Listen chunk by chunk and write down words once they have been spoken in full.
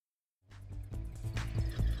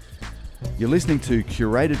You're listening to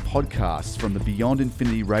curated podcasts from the Beyond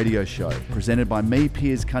Infinity radio show, presented by me,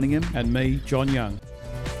 Piers Cunningham. And me, John Young.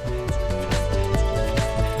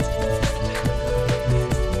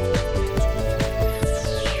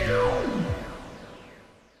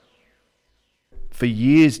 For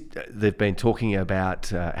years, they've been talking about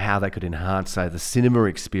how they could enhance, say, the cinema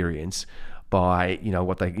experience by,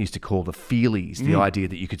 what they used to call the feelies, the idea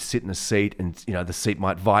that you could sit in a seat and, the seat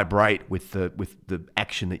might vibrate with the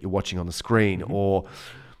action that you're watching on the screen, or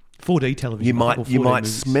 4D television. You might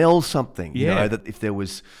movies. smell something, Yeah. that if there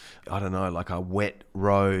was, I don't know, like a wet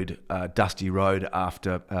road, dusty road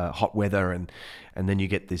after hot weather, and then you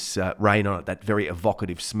get this rain on it, that very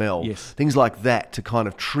evocative smell. Yes. Things like that to kind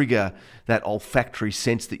of trigger that olfactory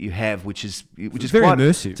sense that you have, which is very quite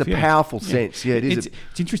immersive. It's a powerful sense. Yeah, it is.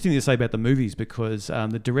 It's interesting to say about the movies because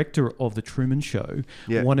the director of the Truman Show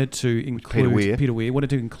wanted to include Peter Weir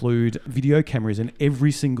wanted to include video cameras in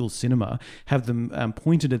every single cinema, have them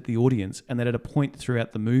pointed at the audience, and then at a point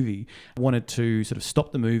throughout the movie wanted to sort of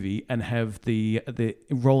stop the movie and have the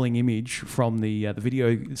rolling image from the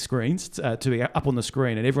video screens to be up on the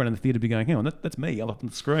screen, and everyone in the theatre be going, "Hang on, that's me. I'm up on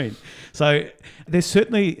the screen." So there's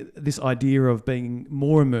certainly this idea of being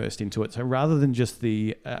more immersed into it. So rather than just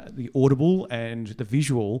the audible and the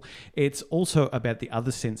visual, it's also about the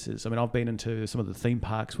other senses. I mean, I've been into some of the theme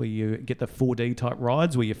parks where you get the 4D type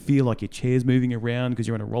rides where you feel like your chair's moving around because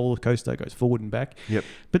you're on a roller coaster, it goes forward and back. Yep.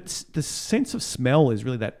 But the sense of smell is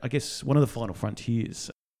really that, I guess, one of the final frontiers.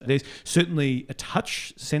 There's certainly a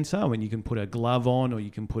touch sensor when you can put a glove on, or you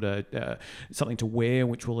can put something to wear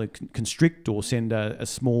which will constrict or send a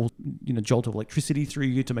small jolt of electricity through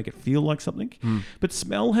you to make it feel like something. But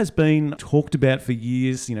smell has been talked about for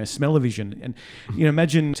years. Smell-o-vision, and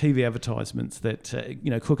imagine TV advertisements that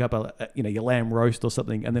cook up your lamb roast or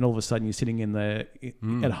something, and then all of a sudden you're sitting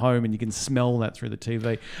at home and you can smell that through the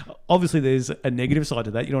TV. Obviously, there's a negative side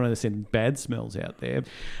to that. You don't want to send bad smells out there.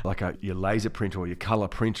 Like your laser printer or your colour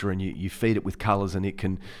printer, and you feed it with colours and it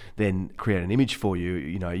can then create an image for you.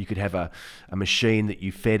 You could have a machine that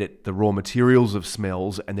you fed it the raw materials of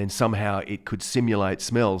smells, and then somehow it could simulate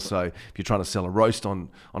smells. So if you're trying to sell a roast on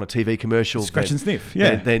a TV commercial, scratch and sniff,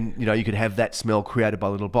 then you could have that smell created by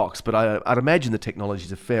a little box. But I'd imagine the technology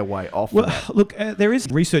is a fair way off. Well, look, there is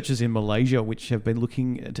researchers in Malaysia which have been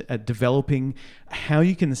looking at developing how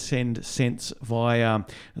you can send scents via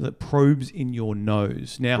the probes in your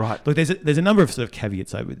nose. Now, look, there's a number of sort of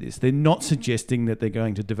caveats over this. They're not suggesting that they're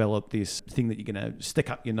going to develop this thing that you're going to stick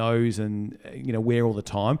up your nose and wear all the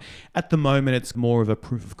time. At the moment, it's more of a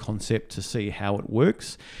proof of concept to see how it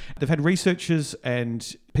works. They've had researchers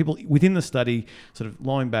and people within the study sort of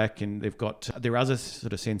lying back, and they've got their other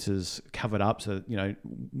sort of sensors covered up, so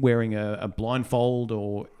wearing a blindfold,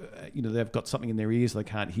 or they've got something in their ears they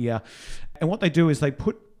can't hear. And what they do is they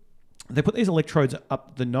put these electrodes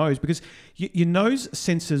up the nose, because your nose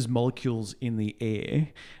senses molecules in the air.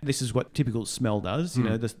 This is what typical smell does.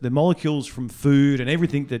 The molecules from food and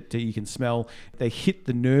everything that you can smell, they hit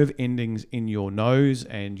the nerve endings in your nose,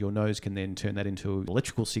 and your nose can then turn that into an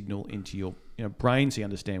electrical signal into your brain, so you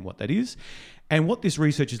understand what that is. And what this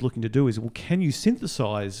research is looking to do is, can you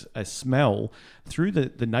synthesize a smell through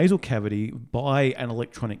the nasal cavity by an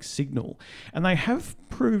electronic signal? And they have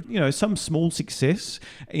proved, some small success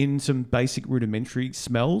in some basic rudimentary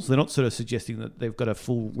smells. They're not sort of suggesting that they've got a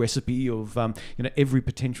full recipe of, every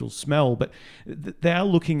potential smell, but they are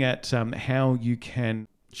looking at how you can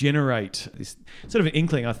generate this sort of an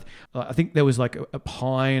inkling. I think there was like a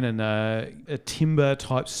pine and a timber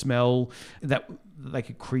type smell that they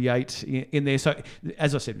could create in there. So,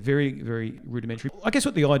 as I said, very, very rudimentary. I guess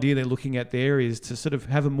what the idea they're looking at there is to sort of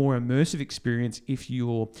have a more immersive experience if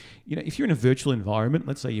you're in a virtual environment.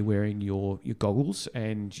 Let's say you're wearing your goggles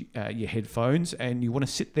and your headphones, and you want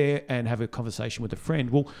to sit there and have a conversation with a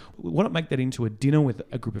friend. Well, why not make that into a dinner with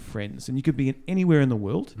a group of friends? And you could be anywhere in the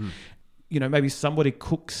world. Maybe somebody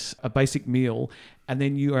cooks a basic meal, and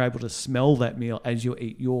then you are able to smell that meal as you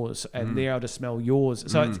eat yours, and they're able to smell yours.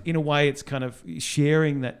 So it's, in a way, it's kind of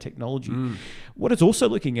sharing that technology. What it's also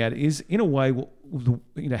looking at is, in a way,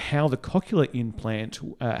 how the cochlear implant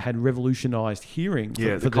had revolutionized hearing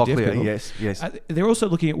for the cochlear, deaf. yes. They're also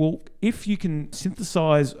looking at, if you can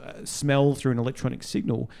synthesize smell through an electronic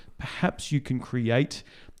signal, perhaps you can create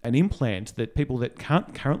an implant that people that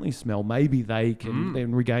can't currently smell, maybe they can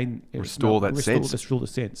then restore the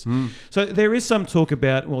sense. So there is some talk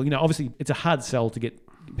about, obviously it's a hard sell to get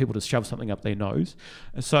people to shove something up their nose.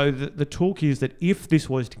 So the talk is that if this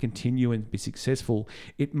was to continue and be successful,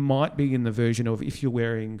 it might be in the version of if you're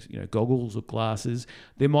wearing goggles or glasses,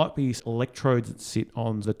 there might be electrodes that sit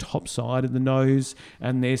on the top side of the nose,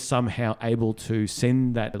 and they're somehow able to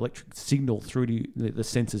send that electric signal through to the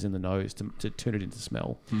sensors in the nose to turn it into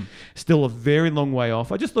smell. Still a very long way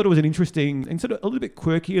off. I just thought it was an interesting and sort of a little bit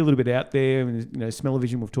quirky, a little bit out there. And,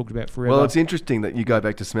 smell-o-vision we've talked about forever. Well, it's interesting that you go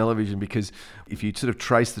back to smell-o-vision, because if you sort of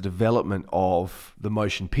trace the development of the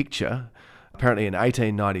motion picture, apparently in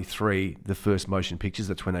 1893, the first motion pictures,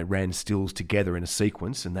 that's when they ran stills together in a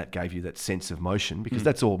sequence, and that gave you that sense of motion, because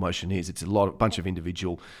that's all motion is. It's a bunch of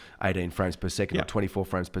individual 18 frames per second or 24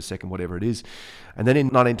 frames per second, whatever it is. And then in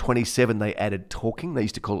 1927, they added talking. They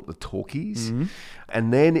used to call it the talkies.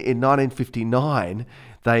 And then in 1959,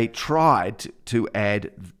 they tried to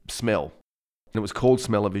add smell. And it was called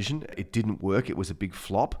smell-o-vision. It didn't work. It was a big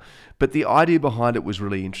flop. But the idea behind it was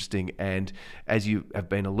really interesting. And as you have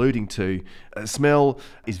been alluding to, smell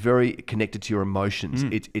is very connected to your emotions.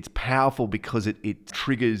 It's powerful because it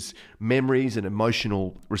triggers memories and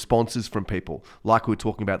emotional responses from people. Like we were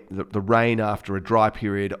talking about the rain after a dry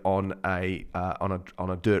period on a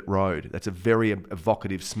dirt road. That's a very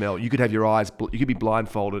evocative smell. You could have your eyes, you could be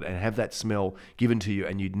blindfolded and have that smell given to you,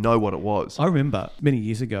 and you'd know what it was. I remember many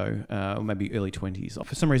years ago, or maybe early 20s,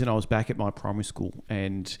 for some reason I was back at my primary school,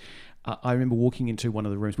 and I remember walking into one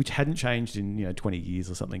of the rooms, which hadn't changed in 20 years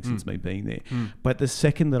or something since me being there. But the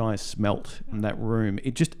second that I smelt in that room,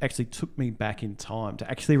 it just actually took me back in time to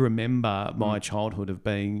actually remember my childhood of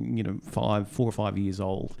being 4 or 5 years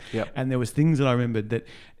old. And there was things that I remembered that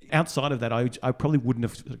outside of that, I probably wouldn't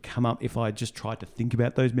have come up if I just tried to think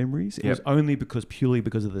about those memories. It was only purely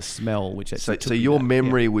because of the smell, which actually so your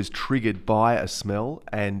memory was triggered by a smell,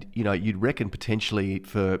 and you'd reckon potentially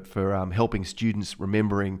for helping students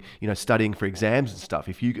remembering, studying for exams and stuff,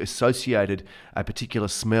 if you associated a particular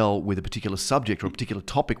smell with a particular subject or a particular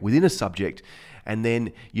topic within a subject, and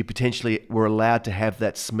then you potentially were allowed to have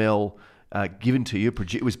that smell given to you,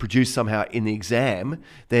 it was produced somehow in the exam,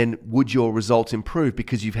 then would your results improve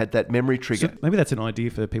because you've had that memory trigger? So maybe that's an idea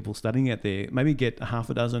for people studying out there. Maybe get a half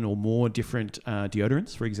a dozen or more different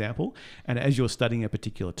deodorants, for example, and as you're studying a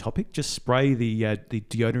particular topic, just spray the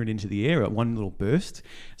deodorant into the air at one little burst.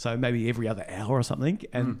 So maybe every other hour or something.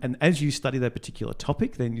 And as you study that particular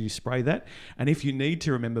topic, then you spray that. And if you need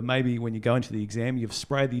to remember, maybe when you go into the exam, you've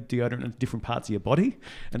sprayed the deodorant in different parts of your body.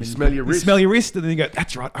 And then you smell your wrist. You smell your wrist, and then you go,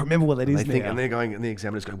 that's right, I remember what that is. And they're going, and the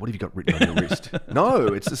examiner's going, what have you got written on your wrist? No,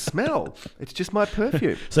 it's the smell. It's just my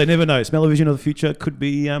perfume. So you never know. Smell-o-vision of the future could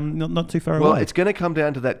be not too far away. Well, it's going to come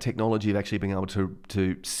down to that technology of actually being able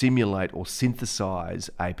to simulate or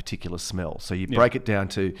synthesize a particular smell. So you break it down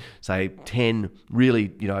to, say, 10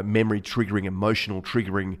 really, memory triggering, emotional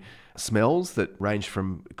triggering smells that range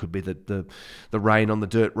from, it could be the rain on the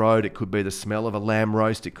dirt road, it could be the smell of a lamb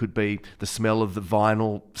roast, it could be the smell of the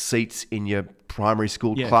vinyl seats in your primary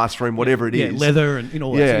school classroom, whatever it is. Leather and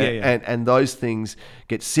all that. And those things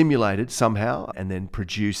get simulated somehow and then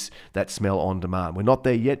produce that smell on demand. We're not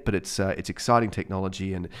there yet, but it's exciting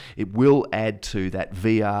technology, and it will add to that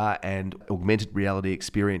VR and augmented reality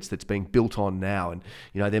experience that's being built on now. And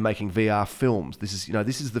they're making VR films. This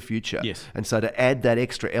is the future. Yes. And so to add that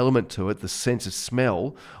extra element to it, the sense of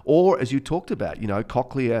smell, or as you talked about,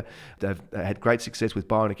 Cochlear, they've had great success with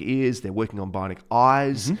bionic ears. They're working on bionic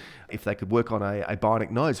eyes. If they could work on a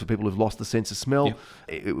bionic nose for people who've lost the sense of smell,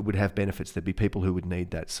 it would have benefits. There'd be people who would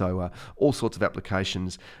need that. So all sorts of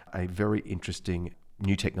applications, a very interesting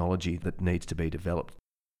new technology that needs to be developed.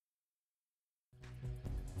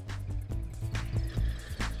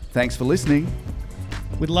 Thanks for listening.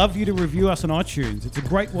 We'd love you to review us on iTunes. It's a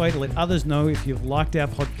great way to let others know if you've liked our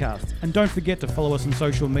podcast. And don't forget to follow us on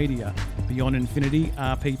social media, Beyond Infinity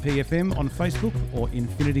RPPFM on Facebook or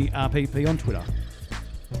Infinity RPP on Twitter.